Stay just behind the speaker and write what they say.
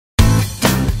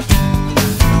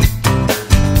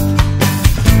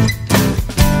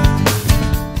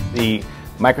The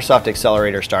Microsoft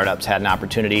Accelerator startups had an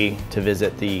opportunity to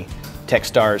visit the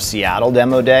TechStars Seattle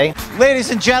demo day. Ladies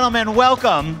and gentlemen,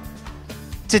 welcome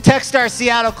to TechStars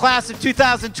Seattle class of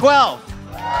 2012.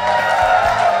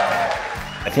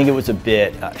 I think it was a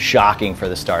bit shocking for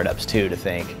the startups too to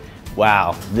think,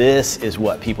 wow, this is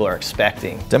what people are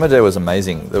expecting. Demo day was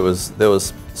amazing. There was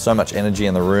so much energy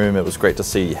in the room. It was great to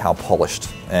see how polished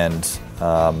and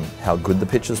how good the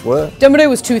pitches were. Demo day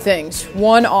was two things.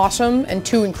 One, awesome, and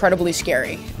two, incredibly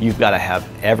scary. You've got to have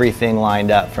everything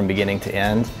lined up from beginning to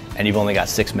end, and you've only got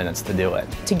 6 minutes to do it.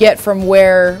 To get from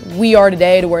where we are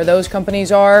today to where those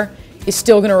companies are is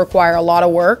still going to require a lot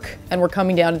of work, and we're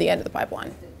coming down to the end of the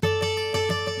pipeline.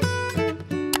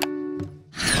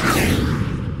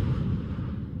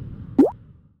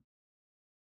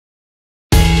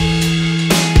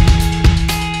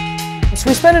 So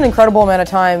we spent an incredible amount of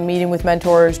time meeting with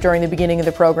mentors during the beginning of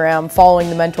the program, following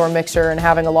the mentor mixer and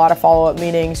having a lot of follow-up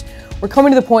meetings. We're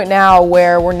coming to the point now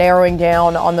where we're narrowing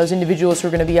down on those individuals who are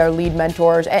going to be our lead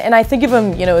mentors. And I think of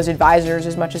them, as advisors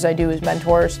as much as I do as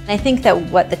mentors. I think that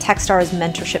what the TechStars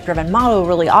mentorship-driven model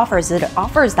really offers is it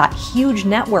offers that huge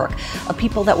network of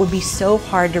people that would be so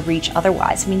hard to reach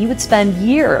otherwise. I mean, you would spend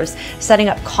years setting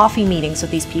up coffee meetings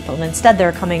with these people, and instead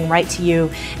they're coming right to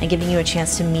you and giving you a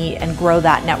chance to meet and grow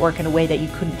that network in a way that you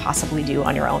couldn't possibly do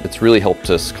on your own. It's really helped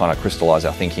us kind of crystallize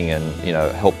our thinking and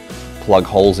help plug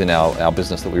holes in our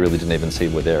business that we really didn't even see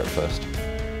were there at first.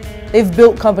 They've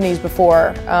built companies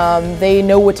before. They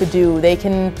know what to do. They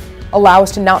can allow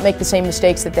us to not make the same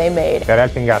mistakes that they made. They're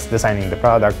helping us designing the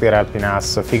product, they're helping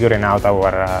us figuring out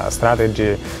our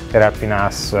strategy, they're helping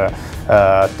us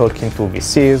talking to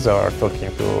VCs or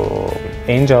talking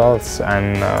to angels,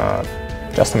 and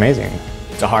just amazing.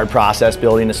 It's a hard process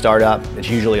building a startup.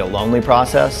 It's usually a lonely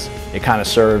process. It kind of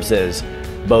serves as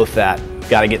both that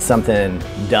got to get something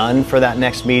done for that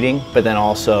next meeting, but then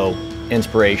also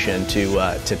inspiration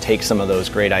to take some of those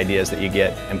great ideas that you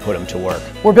get and put them to work.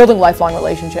 We're building lifelong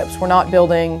relationships. We're not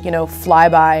building,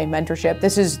 fly-by mentorship.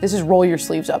 This is roll your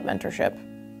sleeves up mentorship.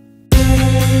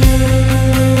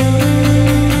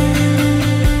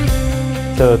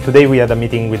 So today we had a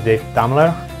meeting with Dave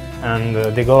Tamler, and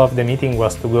the goal of the meeting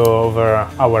was to go over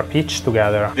our pitch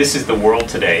together. This is the world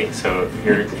today, so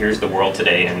here's the world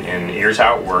today, and here's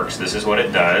how it works. This is what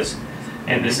it does,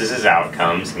 and this is its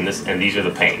outcomes, and these are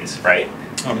the pains, right?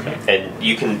 Okay. And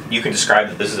you can describe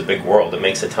that this is a big world that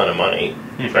makes a ton of money,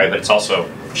 right? But it's also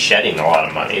shedding a lot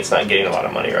of money. It's not getting a lot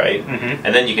of money, right?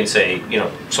 And then you can say,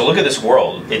 so look at this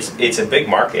world. It's a big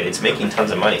market. It's making tons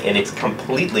of money, and it's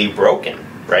completely broken,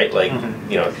 right? Like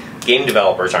game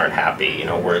developers aren't happy.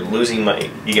 We're losing money.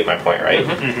 You get my point, right?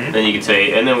 Then you can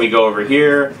say, and then we go over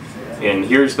here, and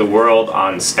here's the world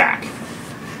on stack.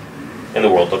 And the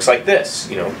world looks like this,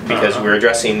 because we're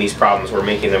addressing these problems, we're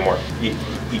making them more.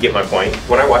 You get my point?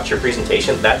 When I watch your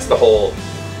presentation, that's the whole,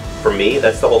 for me,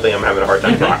 that's the whole thing I'm having a hard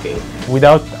time talking.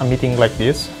 Without a meeting like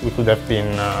this, we could have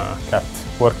been kept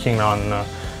working on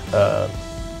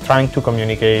trying to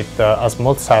communicate a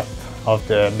small set of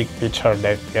the big picture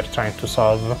that we're trying to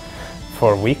solve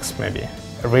for weeks maybe.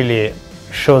 It really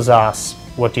shows us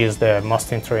what is the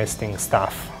most interesting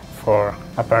stuff for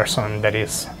a person that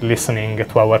is listening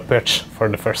to our pitch for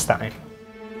the first time.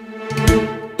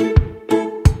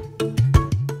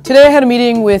 Today I had a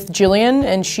meeting with Jillian,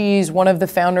 and she's one of the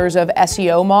founders of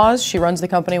SEO Moz. She runs the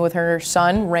company with her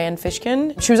son, Rand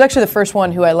Fishkin. She was actually the first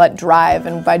one who I let drive,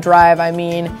 and by drive I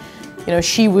mean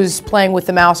she was playing with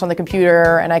the mouse on the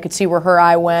computer, and I could see where her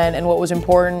eye went and what was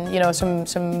important,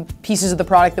 some pieces of the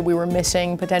product that we were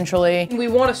missing potentially. We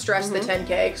want to stress the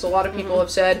 10K, because a lot of people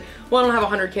have said, well, I don't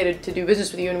have 100K to do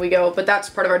business with you, and we go, but that's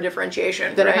part of our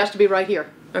differentiation. Then it has to be right here.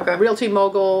 Okay. Realty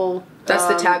mogul. That's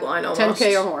the tagline almost.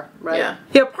 10K or more, right?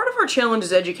 Yeah, part of our challenge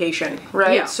is education,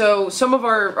 right? Yeah. So some of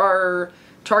our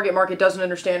target market doesn't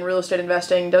understand real estate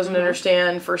investing, doesn't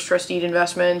understand first trust deed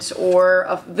investments,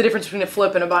 or the difference between a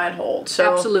flip and a buy and hold.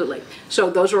 So absolutely.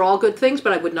 So those are all good things,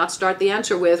 but I would not start the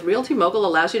answer with Realty Mogul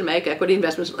allows you to make equity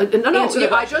investments. No,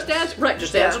 I just answered. Right,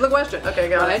 just answer the question. Okay,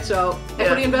 got it. Right, so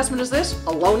equity investment is this,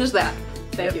 a loan is that.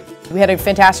 Thank you. We had a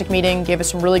fantastic meeting, gave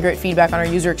us some really great feedback on our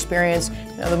user experience.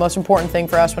 The most important thing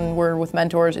for us when we're with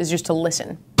mentors is just to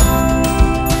listen.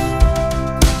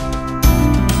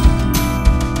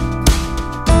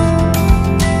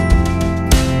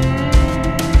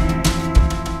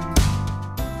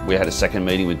 We had a second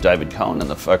meeting with David Cohen, and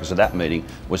the focus of that meeting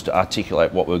was to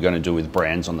articulate what we were going to do with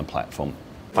brands on the platform.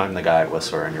 If I'm the guy at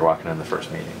Whistler and you're walking in the first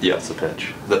meeting, what's the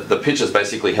pitch? The pitch is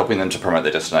basically helping them to promote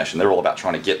their destination. They're all about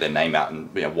trying to get their name out,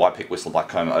 and why pick Whistler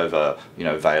Blackcomb over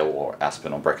Vale or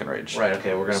Aspen or Breckenridge. Right.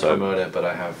 Okay, we're going to promote it, but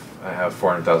I have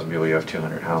 400,000 people. You have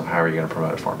 200. How are you going to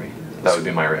promote it for me? That would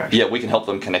be my reaction. Yeah, we can help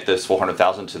them connect those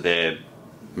 400,000 to their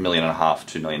 1.5 million,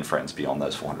 2 million friends beyond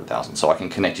those 400,000. So I can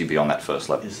connect you beyond that first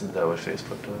level. Isn't that what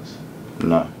Facebook does?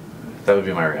 No. That would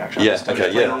be my reaction. Yeah.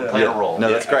 Okay. Play a role.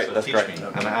 No, that's great. So that's teach great. Me.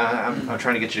 I'm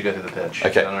trying to get you to go through the pitch.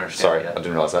 Okay. I don't understand Sorry, yet. I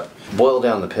didn't realize that. Boil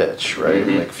down the pitch, right?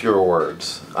 Like fewer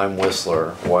words. I'm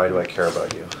Whistler. Why do I care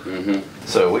about you?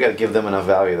 So we got to give them enough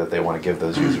value that they want to give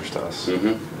those users to us.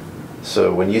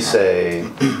 So when you say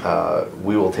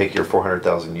we will take your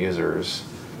 400,000 users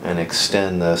and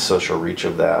extend the social reach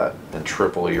of that and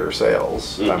triple your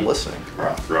sales, I'm listening.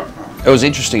 Right. It was an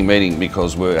interesting meeting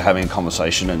because we were having a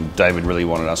conversation and David really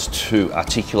wanted us to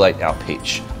articulate our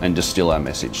pitch and distill our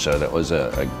message. So that was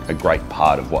a great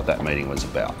part of what that meeting was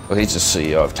about. Well, he's the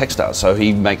CEO of TechStars, so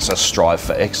he makes us strive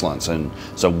for excellence. And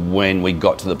so when we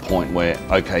got to the point where,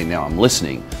 okay, now I'm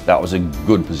listening, that was a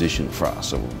good position for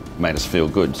us. It made us feel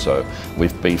good. So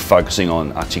we've been focusing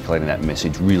on articulating that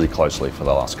message really closely for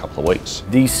the last couple of weeks.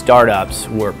 These startups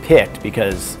were picked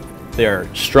because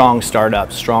they're strong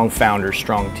startups, strong founders,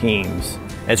 strong teams.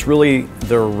 It's really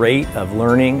the rate of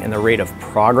learning and the rate of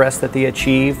progress that they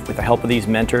achieve with the help of these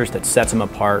mentors that sets them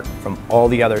apart from all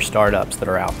the other startups that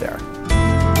are out there.